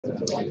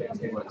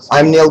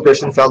I'm Neil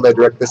Gershenfeld. I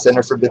direct the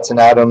Center for Bits and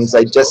Atoms.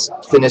 I just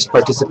finished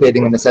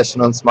participating in a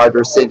session on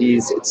smarter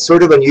cities. It's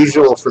sort of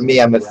unusual for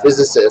me. I'm a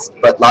physicist,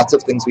 but lots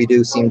of things we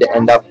do seem to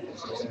end up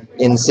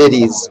in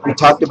cities. We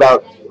talked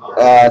about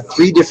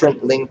three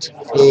different linked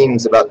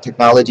themes about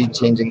technology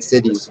changing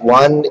cities.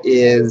 One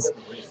is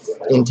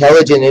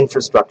intelligent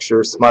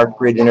infrastructure, smart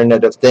grid,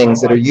 Internet of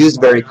Things, that are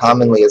used very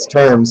commonly as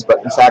terms,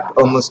 but in fact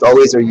almost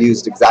always are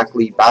used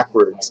exactly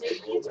backwards.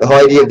 The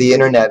whole idea of the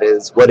Internet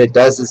is what it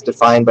does is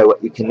defined by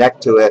what you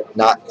connect to it,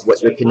 not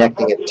what you're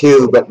connecting it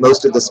to, but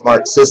most of the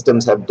smart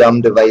systems have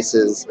dumb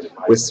devices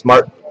with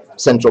smart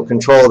central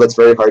control that's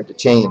very hard to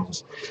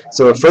change.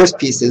 So a first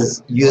piece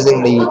is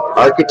using the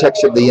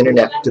architecture of the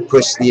internet to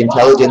push the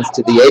intelligence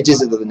to the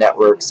edges of the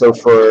network. So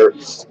for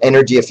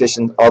energy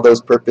efficient, all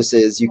those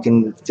purposes, you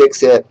can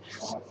fix it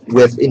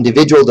with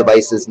individual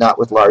devices, not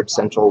with large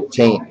central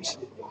change.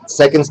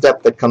 Second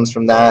step that comes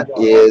from that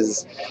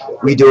is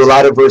we do a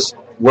lot of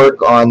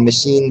work on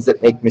machines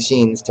that make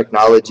machines,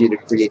 technology to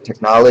create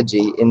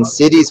technology. In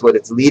cities, what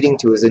it's leading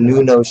to is a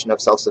new notion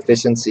of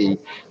self-sufficiency.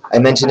 I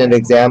mentioned an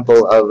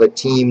example of a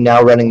team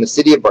now running the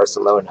city of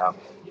Barcelona,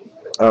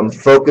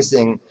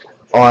 focusing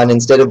on,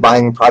 instead of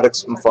buying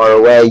products from far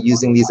away,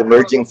 using these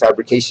emerging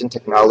fabrication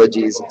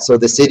technologies. So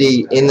the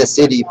city, in the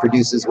city,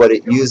 produces what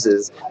it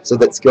uses so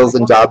that skills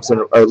and jobs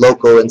are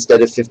local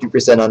instead of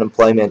 50%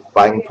 unemployment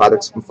buying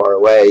products from far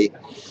away.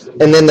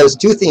 And then those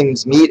two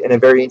themes meet in a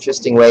very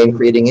interesting way in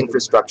creating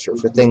infrastructure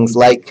for things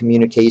like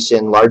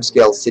communication,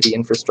 large-scale city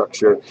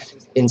infrastructure.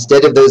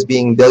 Instead of those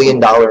being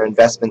billion-dollar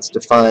investments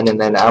to fund and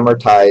then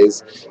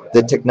amortize,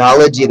 the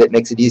technology that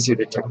makes it easier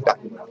to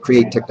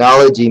create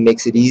technology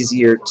makes it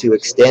easier to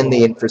extend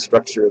the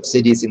infrastructure of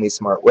cities in these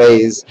smart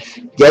ways.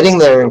 Getting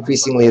there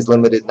increasingly is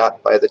limited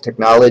not by the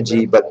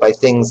technology, but by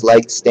things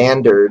like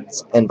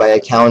standards and by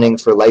accounting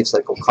for life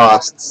cycle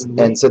costs.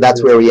 And so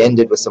that's where we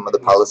ended with some of the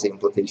policy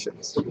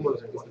implications.